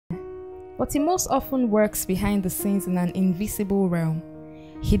but he most often works behind the scenes in an invisible realm.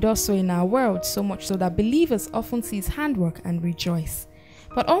 He does so in our world, so much so that believers often see his handwork and rejoice.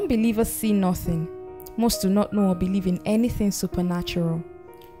 But unbelievers see nothing. Most do not know or believe in anything supernatural.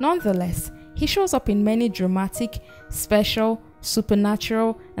 Nonetheless, he shows up in many dramatic, special,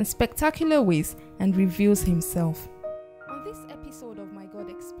 supernatural, and spectacular ways and reveals himself. On this episode of My God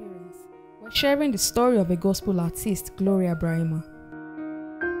Experience, we're sharing the story of a gospel artist, Glowreeyah Braimah.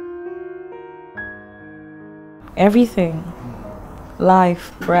 Everything.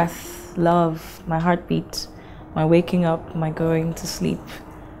 Life, breath, love, my heartbeat, my waking up, my going to sleep,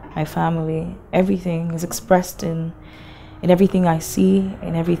 my family, everything is expressed in everything I see,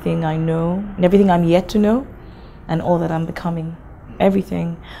 in everything I know, in everything I'm yet to know, and all that I'm becoming.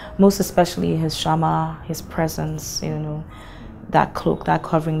 Everything, most especially his shama, his presence, that cloak, that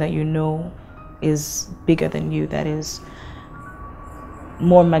covering that is bigger than you, that is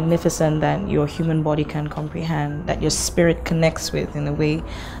more magnificent than your human body can comprehend, that your spirit connects with in a way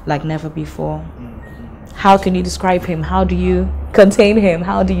like never before. How can you describe him? How do you contain him?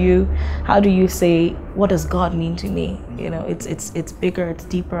 How do you say, what does God mean to me? It's bigger, it's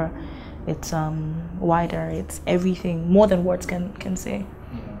deeper, it's wider, it's everything, more than words can say,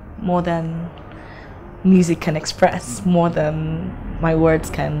 more than music can express, more than my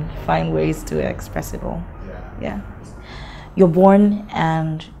words can find ways to express it all. Yeah. You're born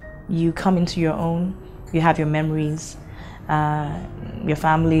and you come into your own. You have your memories. Your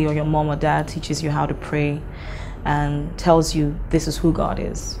family or your mom or dad teaches you how to pray and tells you this is who God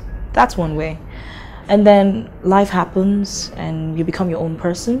is. That's one way. And then life happens and you become your own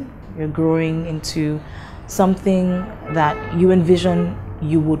person. You're growing into something that you envision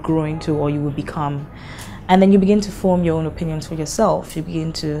you would grow into or you would become. And then you begin to form your own opinions for yourself. You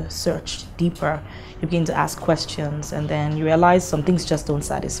begin to search deeper. You begin to ask questions, and then you realize some things just don't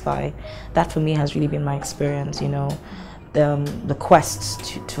satisfy. That for me has really been my experience, the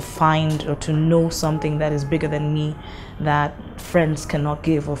quest to find or to know something that is bigger than me, that friends cannot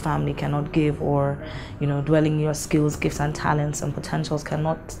give or family cannot give, or dwelling your skills, gifts and talents and potentials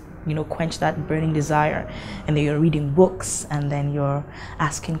cannot quench that burning desire. And then you're reading books, and then you're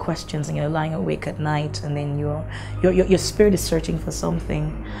asking questions, and you're lying awake at night, and then your spirit is searching for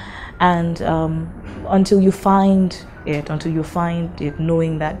something. And until you find it,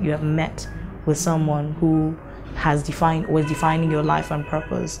 knowing that you have met with someone who has defined or is defining your life and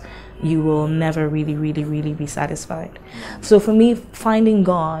purpose, you will never really be satisfied. So for me, finding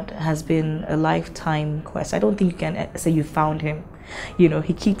God has been a lifetime quest. I don't think you can say you found him. You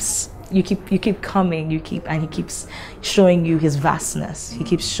keep coming, and he keeps showing you his vastness. He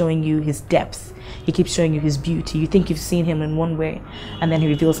keeps showing you his depth. He keeps showing you his beauty. You think you've seen him in one way, and then he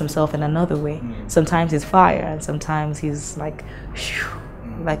reveals himself in another way. Sometimes he's fire, and sometimes he's like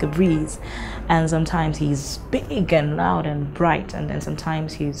a breeze, and sometimes he's big and loud and bright, and then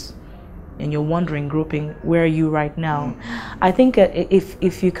sometimes and you're wondering, groping, where are you right now? I think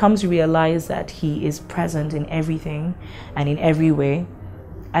if you come to realize that he is present in everything and in every way,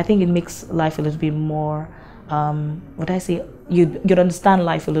 I think it makes life a little bit more, you'd understand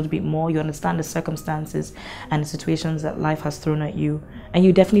life a little bit more. You understand the circumstances and the situations that life has thrown at you, and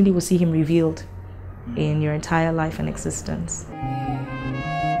you definitely will see him revealed in your entire life and existence.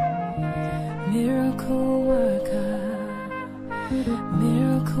 Miracle worker,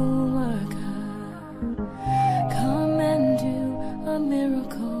 miracle worker, come and do a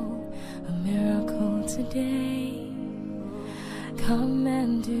miracle today. Come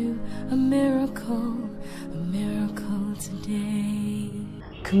and do a miracle today.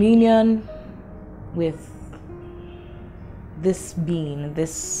 Communion with this being,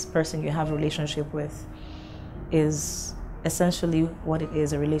 this person you have a relationship with, is essentially what it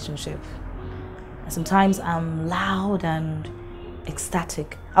is, a relationship. Sometimes I'm loud and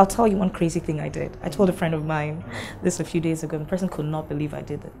ecstatic. I'll tell you one crazy thing I did. I told a friend of mine this a few days ago, and the person could not believe I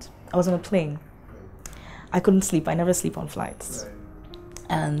did it. I was on a plane. I couldn't sleep. I never sleep on flights.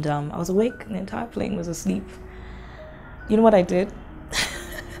 And I was awake, and the entire plane was asleep. You know what I did?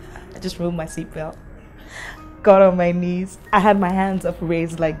 I just removed my seatbelt, got on my knees. I had my hands up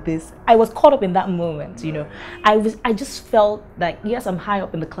raised like this. I was caught up in that moment, I just felt like, yes, I'm high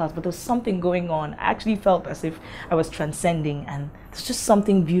up in the clouds, but there was something going on. I actually felt as if I was transcending, and there's just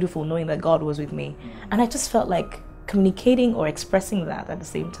something beautiful knowing that God was with me. And I just felt like communicating or expressing that at the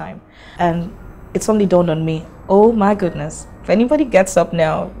same time. And it suddenly dawned on me, oh my goodness, if anybody gets up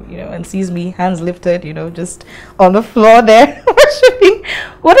now, and sees me, hands lifted, just on the floor there, worshiping,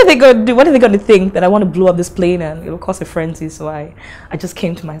 what are they going to do? What are they going to think? That I want to blow up this plane and it'll cause a frenzy? So I just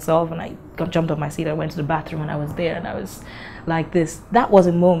came to myself, and I jumped off my seat. I went to the bathroom, and I was there, and I was like this. That was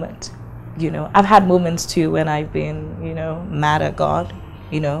a moment. I've had moments too when I've been, mad at God,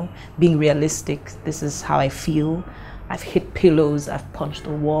 being realistic. This is how I feel. I've hit pillows, I've punched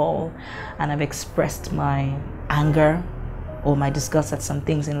the wall, and I've expressed my anger or my disgust at some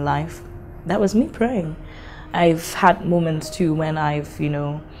things in life. That was me praying. I've had moments too when I've,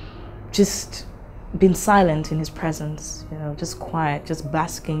 just been silent in his presence, just quiet, just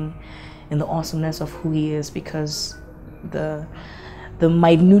basking in the awesomeness of who he is, because the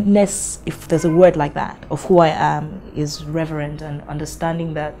minuteness, if there's a word like that, of who I am is reverent, and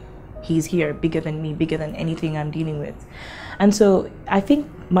understanding that he's here, bigger than me, bigger than anything I'm dealing with. And so I think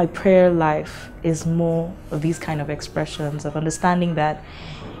my prayer life is more of these kind of expressions of understanding that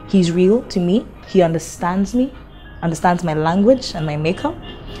he's real to me, he understands me, understands my language and my makeup,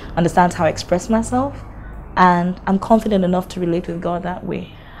 understands how I express myself, and I'm confident enough to relate with God that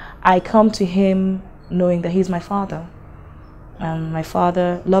way. I come to him knowing that he's my father. My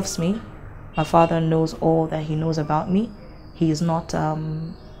father loves me. My father knows all that he knows about me. He's not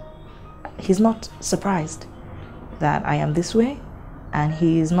surprised that I am this way, and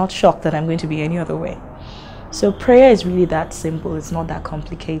he's not shocked that I'm going to be any other way. So prayer is really that simple. It's not that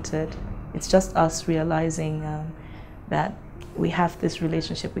complicated. It's just us realizing that we have this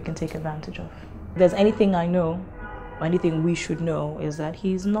relationship we can take advantage of. If there's anything I know, or anything we should know, is that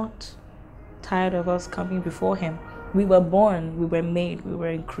he's not tired of us coming before him. We were born, we were made, we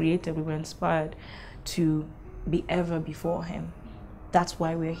were created, we were inspired to be ever before him. That's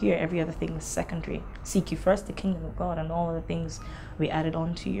why we're here. Every other thing is secondary. Seek you first the kingdom of God, and all other things we added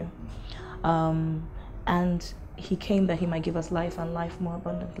on to you. And he came that he might give us life, and life more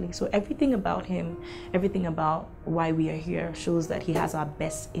abundantly. So everything about him, everything about why we are here, shows that he has our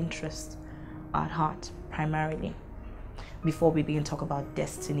best interest at heart, primarily, before we begin to talk about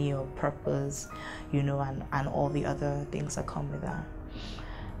destiny or purpose, and all the other things that come with that.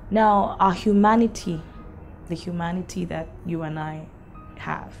 Now, our humanity, the humanity that you and I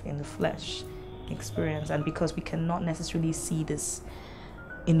have in the flesh experience, and because we cannot necessarily see this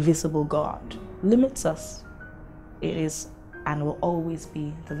invisible God, limits us. It is and will always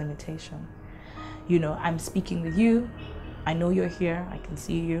be the limitation. I'm speaking with you. I know you're here. I can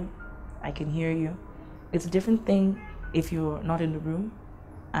see you. I can hear you. It's a different thing if you're not in the room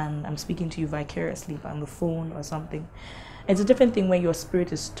and I'm speaking to you vicariously on the phone or something. It's a different thing when your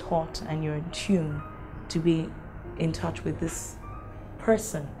spirit is taught and you're in tune to be in touch with this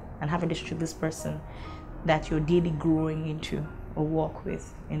person and have a relationship with this person that you're daily growing into or walk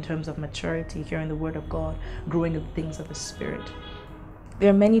with in terms of maturity, hearing the word of God, growing in the things of the Spirit. There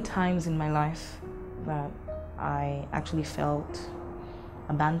are many times in my life that I actually felt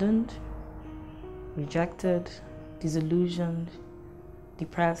abandoned, rejected, disillusioned,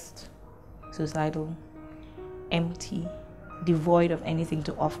 depressed, suicidal, empty, devoid of anything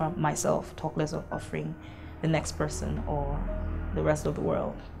to offer myself, talk less of offering the next person or the rest of the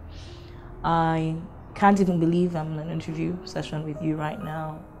world. I can't even believe I'm in an interview session with you right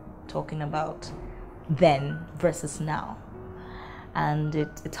now, talking about then versus now. And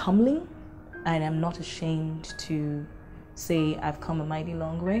it's humbling, and I'm not ashamed to say I've come a mighty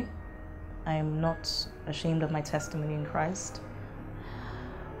long way. I'm not ashamed of my testimony in Christ.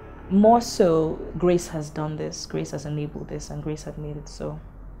 More so, grace has done this, grace has enabled this, and grace has made it so.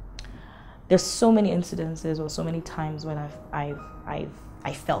 There's so many incidences or so many times when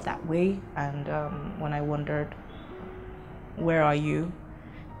I felt that way, and when I wondered, where are you?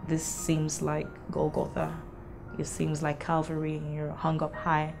 This seems like Golgotha. It seems like Calvary, and you're hung up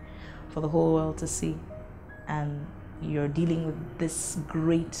high for the whole world to see, and you're dealing with this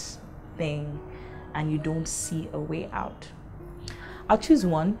great thing, and you don't see a way out. I'll choose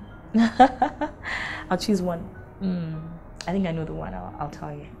one. I'll choose one. I think I know the one. I'll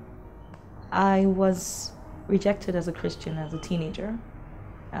tell you. I was rejected as a Christian as a teenager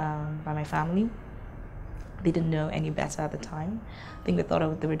by my family. They didn't know any better at the time. I think they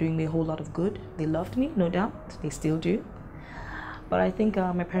thought they were doing me a whole lot of good. They loved me, no doubt. They still do. But I think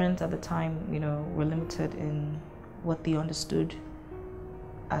my parents at the time, were limited in what they understood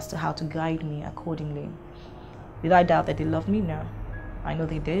as to how to guide me accordingly. Did I doubt that they loved me? No. I know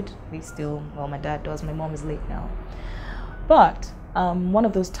they did. They still, well, my dad does. My mom is late now. But one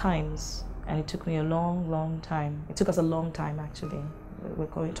of those times, and it took me a long time. It took us a long time, actually.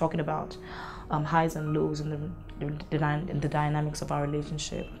 We're talking about highs and lows in the dynamics of our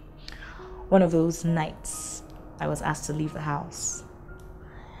relationship. One of those nights, I was asked to leave the house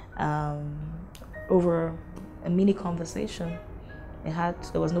over a mini conversation. There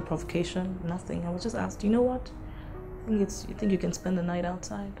was no provocation, nothing. I was just asked, you know what? You think you can spend the night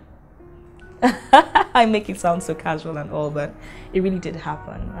outside? I make it sound so casual and all, but it really did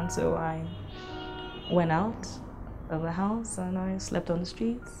happen. And so I went out of the house and I slept on the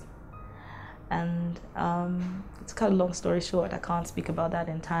streets. And it's kind of long story short, I can't speak about that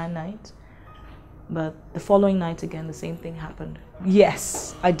entire night. But the following night again, the same thing happened.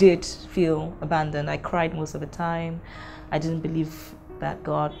 Yes, I did feel abandoned. I cried most of the time. I didn't believe that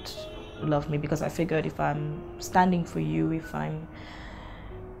God loved me, because I figured if I'm standing for you, if I'm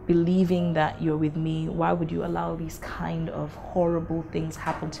believing that you're with me, why would you allow these kind of horrible things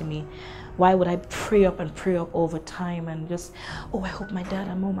happen to me? Why would I pray up and pray up over time and just, oh, I hope my dad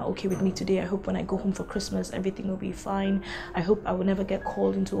and mom are okay with me today. I hope when I go home for Christmas, everything will be fine. I hope I will never get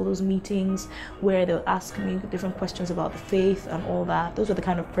called into all those meetings where they'll ask me different questions about the faith and all that. Those are the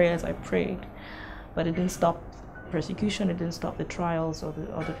kind of prayers I prayed. But it didn't stop persecution, it didn't stop the trials or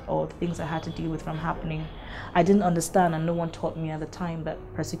the things I had to deal with from happening. I didn't understand, and no one taught me at the time, that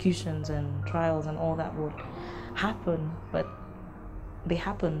persecutions and trials and all that would happen, but they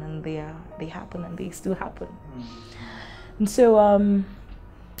happen, and they happen, and they still happen. And so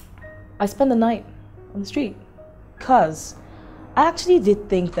I spent the night on the street, because I actually did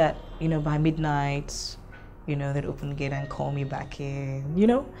think that, you know, by midnight, you know, they'd open the gate and call me back in, you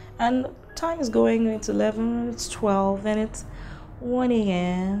know, and time is going, it's 11, it's 12, and it's 1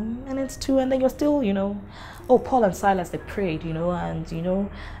 a.m. and it's 2, and then you're still, you know, oh, Paul and Silas, they prayed, you know, and, you know,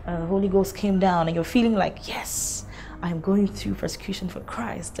 the Holy Ghost came down, and you're feeling like, yes, I'm going through persecution for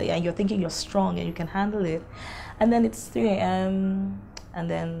Christ, and you're thinking you're strong and you can handle it. And then it's 3 a.m. and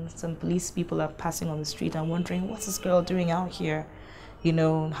then some police people are passing on the street and wondering, what's this girl doing out here, you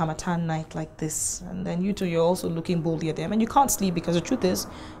know, Hamatan night like this? And then you two, you're also looking boldly at them, and you can't sleep, because the truth is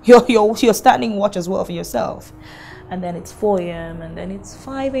you're standing watch as well for yourself. And then it's 4 a.m. and then it's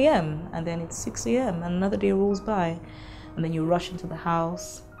 5 a.m. and then it's 6 a.m. and another day rolls by, and then you rush into the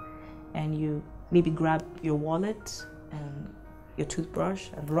house and you maybe grab your wallet and your toothbrush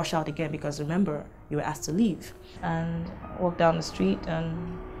and rush out again, because remember, you were asked to leave. And walk down the street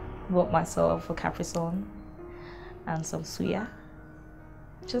and bought myself a Capri Sun and some suya,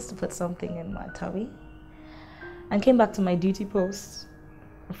 just to put something in my tummy, and came back to my duty post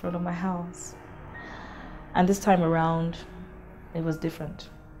in front of my house. And this time around, it was different.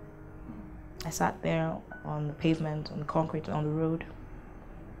 I sat there on the pavement, on the concrete, on the road,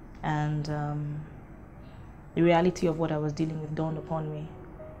 and the reality of what I was dealing with dawned upon me.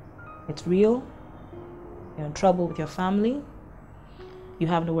 It's real. You're in trouble with your family. You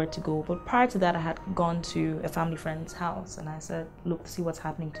have nowhere to go. But prior to that, I had gone to a family friend's house, and I said, look, see what's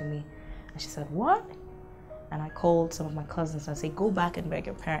happening to me. And she said, what? And I called some of my cousins and I said, go back and beg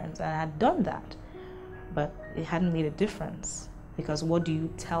your parents. And I had done that, but it hadn't made a difference. Because what do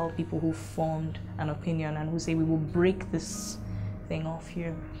you tell people who formed an opinion and who say, we will break this thing off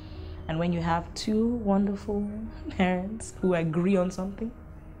here? And when you have two wonderful parents who agree on something,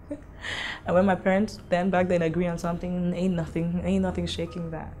 and when my parents back then agree on something, ain't nothing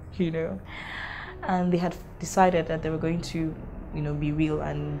shaking that, you know. And they had decided that they were going to, you know, be real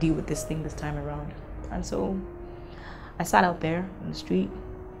and deal with this thing this time around. And so I sat out there in the street,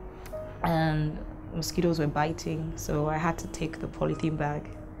 and mosquitoes were biting, so I had to take the polythene bag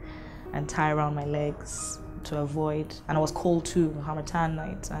and tie around my legs to avoid, and I was cold too, Hamatan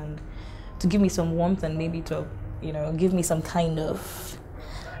night, and to give me some warmth and maybe to, you know, give me some kind of.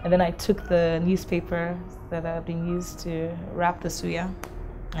 And then I took the newspaper that I've been used to wrap the suya,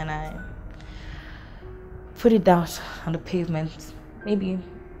 and I put it down on the pavement. Maybe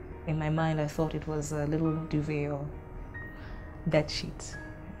in my mind I thought it was a little duvet or bed sheet,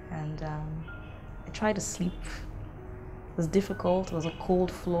 and I tried to sleep. It was difficult. It was a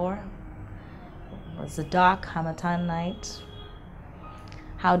cold floor. It was a dark Hamatan night.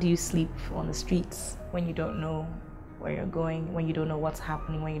 How do you sleep on the streets when you don't know where you're going, when you don't know what's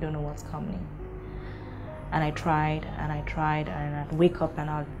happening, when you don't know what's coming? And I tried, and I'd wake up and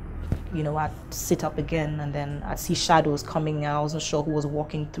I'd sit up again, and then I'd see shadows coming. I wasn't sure who was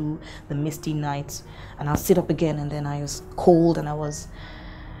walking through the misty night, and I'll sit up again, and then I was cold, and I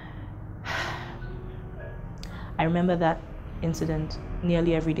remember that incident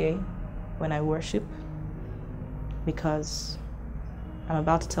nearly every day when I worship, because I'm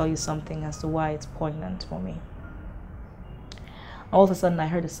about to tell you something as to why it's poignant for me. All of a sudden I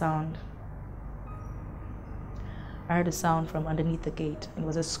heard a sound. I heard a sound from underneath the gate. It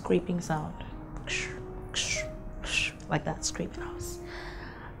was a scraping sound. Like that, scraping.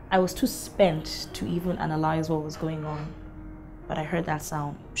 I was too spent to even analyze what was going on, but I heard that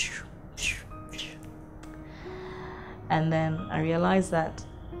sound. And then I realized that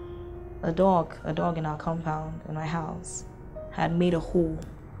a dog in our compound, in my house, had made a hole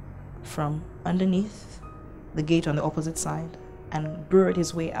from underneath the gate on the opposite side and burrowed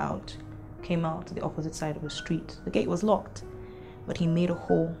his way out, came out to the opposite side of the street. The gate was locked, but he made a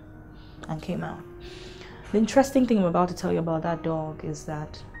hole and came out. The interesting thing I'm about to tell you about that dog is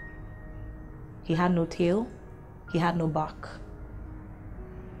that he had no tail, he had no back.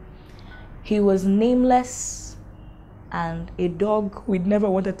 He was nameless and a dog we'd never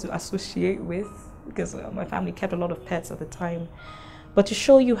wanted to associate with because my family kept a lot of pets at the time. But to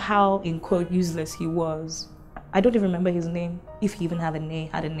show you how, in quote, useless he was, I don't even remember his name, if he even had a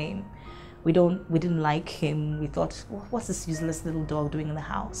name. We didn't like him. We thought, what's this useless little dog doing in the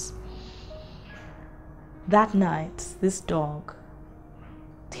house? That night, this dog,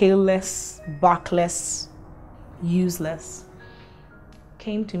 tailless, barkless, useless,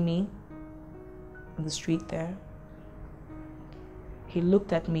 came to me in the street there. He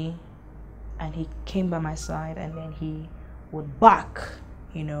looked at me and he came by my side and then he would bark,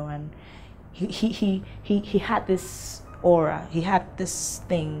 you know, and he had this aura, he had this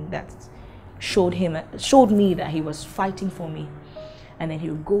thing that showed me that he was fighting for me. And then he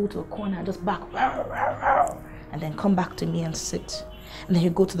would go to a corner and just bark, and then come back to me and sit. And then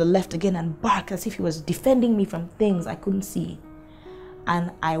he'd go to the left again and bark as if he was defending me from things I couldn't see.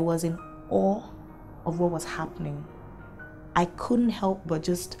 And I was in awe of what was happening. I couldn't help but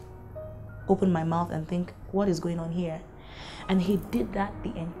just open my mouth and think, what is going on here? And he did that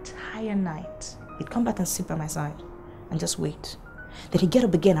the entire night. He'd come back and sit by my side and just wait. Then he'd get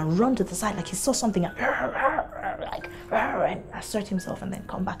up again and run to the side like he saw something and assert himself and then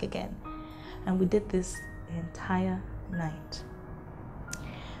come back again. And we did this the entire night.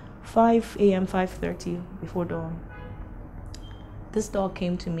 5 a.m., 5:30, before dawn, this dog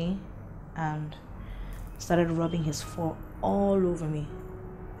came to me and started rubbing his fur all over me,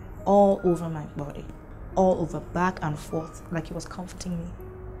 all over my body, all over, back and forth, like he was comforting me.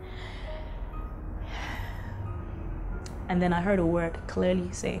 And then I heard a word clearly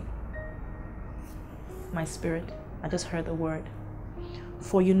say, my spirit, I just heard the word,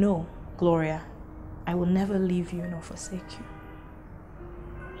 for you know, Glowreeyah, I will never leave you nor forsake you.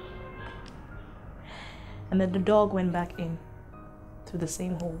 And then the dog went back in through the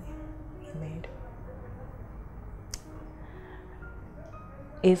same hole he made.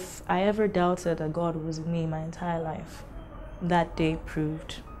 If I ever doubted that God was with me my entire life, that day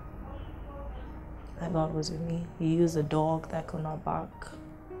proved that God was with me. He used a dog that could not bark.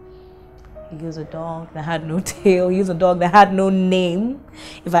 He used a dog that had no tail. He used a dog that had no name.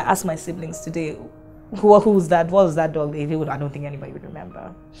 If I ask my siblings today, who's that? What was that dog? I don't think anybody would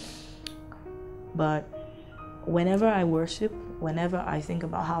remember. But whenever I worship, whenever I think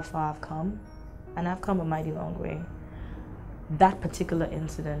about how far I've come, and I've come a mighty long way, that particular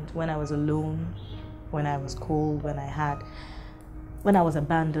incident, when I was alone, when I was cold, when I was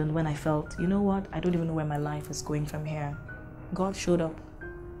abandoned, when I felt, you know what, I don't even know where my life is going from here, God showed up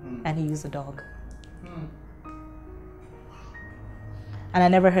and he used a dog. And I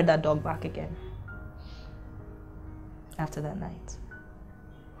never heard that dog bark again after that night.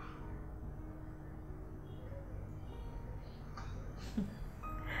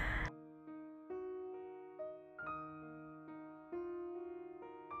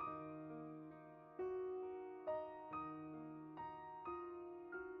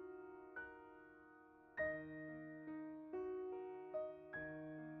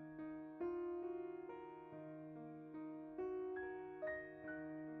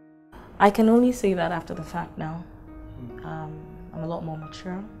 I can only say that after the fact now. I'm a lot more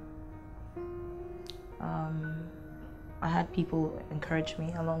mature. I had people encourage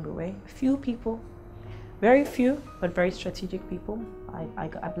me along the way. Few people, very few, but very strategic people. I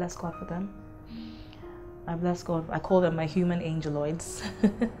bless God for them. I bless God. I call them my human angeloids.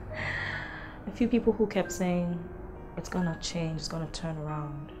 A few people who kept saying, it's gonna change, it's gonna turn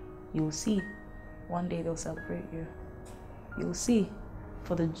around. You will see. One day they'll celebrate you. You will see.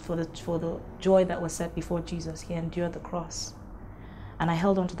 For the joy that was set before Jesus, he endured the cross. And I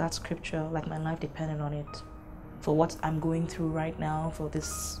held on to that scripture like my life depended on it. For what I'm going through right now, for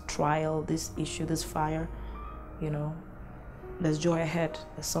this trial, this issue, this fire, you know, there's joy ahead,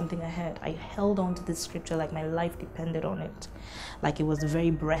 there's something ahead. I held on to this scripture like my life depended on it, like it was the very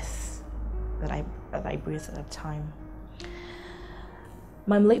breath that I breathed at that time.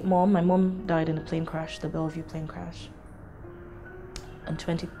 My mom died in a plane crash, the Bellevue plane crash, in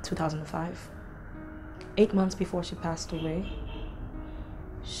 2005. 8 months before she passed away,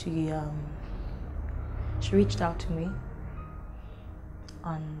 she reached out to me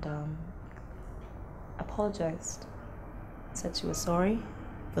and apologized. Said she was sorry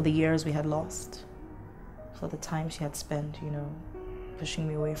for the years we had lost, for the time she had spent, you know, pushing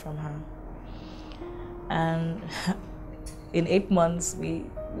me away from her. And in 8 months,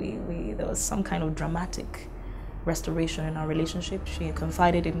 there was some kind of dramatic restoration in our relationship. She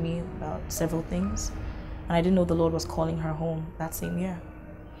confided in me about several things, and I didn't know the Lord was calling her home that same year.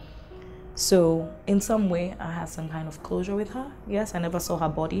 So in some way, I had some kind of closure with her. Yes, I never saw her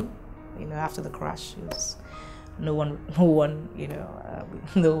body. After the crash, no one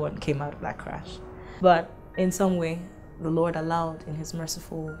came out of that crash. But in some way, the Lord allowed, in His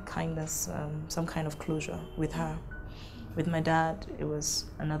merciful kindness, some kind of closure with her. With my dad, it was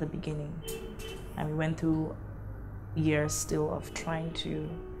another beginning. And we went through years still of trying to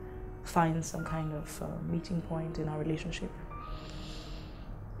find some kind of meeting point in our relationship.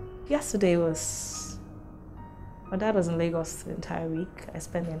 Yesterday my dad was in Lagos the entire week. I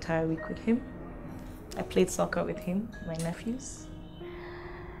spent the entire week with him. I played soccer with him, my nephews.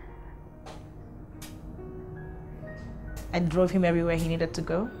 I drove him everywhere he needed to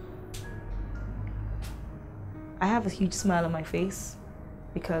go. I have a huge smile on my face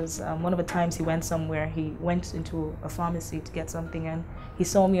because one of the times he went somewhere, he went into a pharmacy to get something and he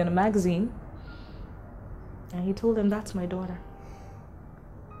saw me on a magazine and he told them, "That's my daughter."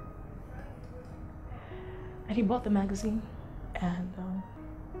 And he bought the magazine and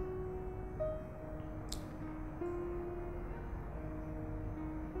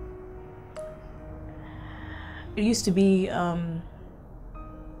it used to be, "Are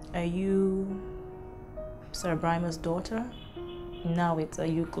you Sir Braimah's daughter?" Now it's, "Are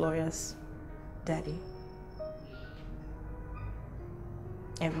you Glowreeyah's daddy?"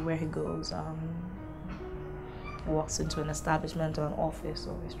 Everywhere he goes, walks into an establishment or an office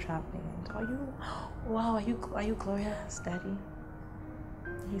or is traveling, and are you Glowreeyah's daddy?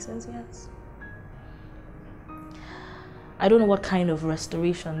 He says yes. I don't know what kind of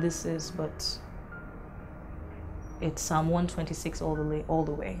restoration this is, but it's Psalm 126 all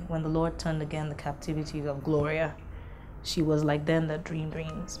the way. When the Lord turned again the captivity of Glowreeyah, she was like them that dream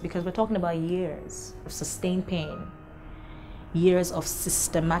dreams. Because we're talking about years of sustained pain, years of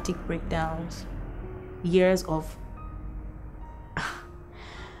systematic breakdowns, years of...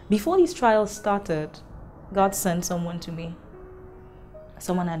 Before these trials started, God sent someone to me,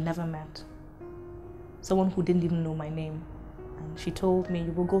 someone I'd never met, someone who didn't even know my name. And she told me,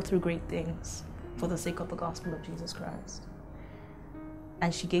 "You will go through great things for the sake of the gospel of Jesus Christ."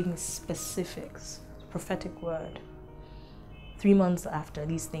 And she gave me specifics, prophetic word. 3 months after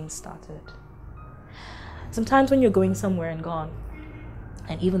these things started. Sometimes when you're going somewhere and gone,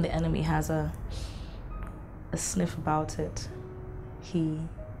 and even the enemy has a sniff about it, he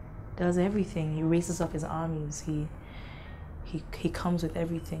does everything. He raises up his armies. He comes with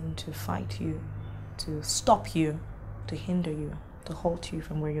everything to fight you, to stop you, to hinder you, to halt you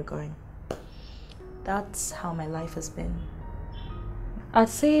from where you're going. That's how my life has been. I'd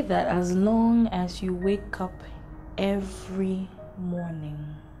say that as long as you wake up every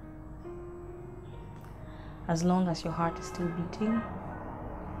morning, as long as your heart is still beating,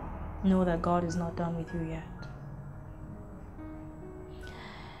 know that God is not done with you yet.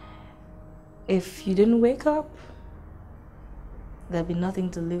 If you didn't wake up, there'll be nothing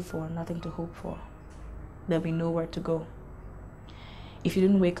to live for, nothing to hope for. There'll be nowhere to go. If you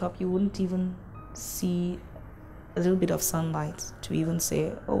didn't wake up, you wouldn't even see a little bit of sunlight to even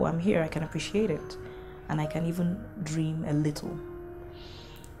say, "Oh, I'm here, I can appreciate it, and I can even dream a little."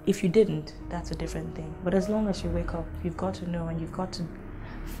 If you didn't, that's a different thing. But as long as you wake up, you've got to know, and you've got to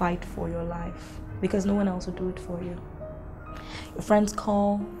fight for your life, because no one else will do it for you. Your friends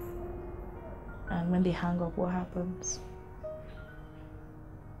call, and when they hang up, what happens?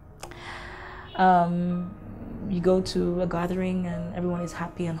 You go to a gathering and everyone is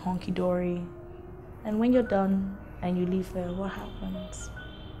happy and honky-dory, and when you're done and you leave there, what happens?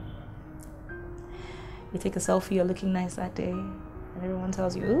 You take a selfie, you're looking nice that day, and everyone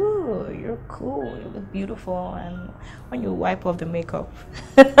tells you, "Ooh, you're cool, you look beautiful," and when you wipe off the makeup,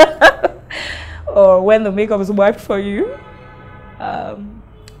 or when the makeup is wiped for you,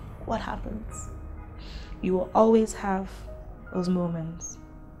 what happens? You will always have those moments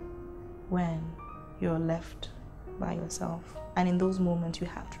when you're left by yourself. And in those moments, you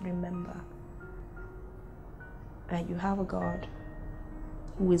have to remember that you have a God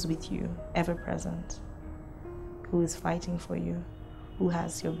who is with you, ever present, who is fighting for you, who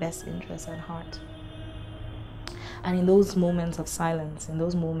has your best interests at heart. And in those moments of silence, in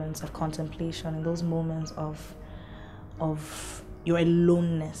those moments of contemplation, in those moments of your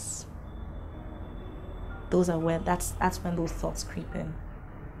aloneness, that's when those thoughts creep in.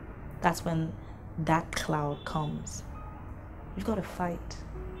 That's when that cloud comes. You've got to fight.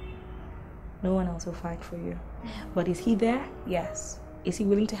 No one else will fight for you. But is He there? Yes. Is he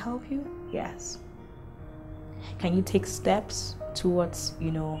willing to help you? Yes. Can you take steps towards,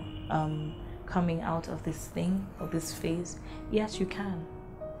 coming out of this thing, of this phase? Yes, you can.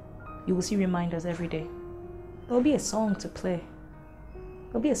 You will see reminders every day. There'll be a song to play.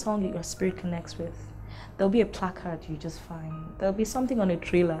 There'll be a song that your spirit connects with. There'll be a placard you just find. There'll be something on a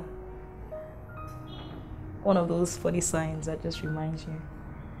trailer. One of those funny signs that just reminds you.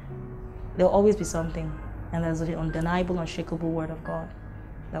 There'll always be something. And there's the undeniable, unshakable word of God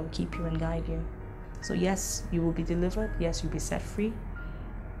that will keep you and guide you. So yes, you will be delivered. Yes, you'll be set free.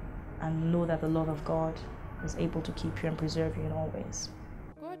 And know that the Lord of God is able to keep you and preserve you in all ways.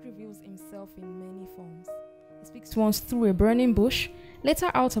 God reveals himself in many forms. He speaks once through a burning bush,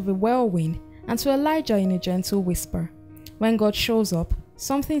 later out of a whirlwind, and to Elijah in a gentle whisper. When God shows up,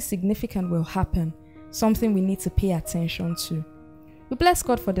 something significant will happen, something we need to pay attention to. We bless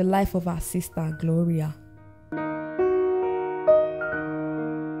God for the life of our sister, Glowreeyah.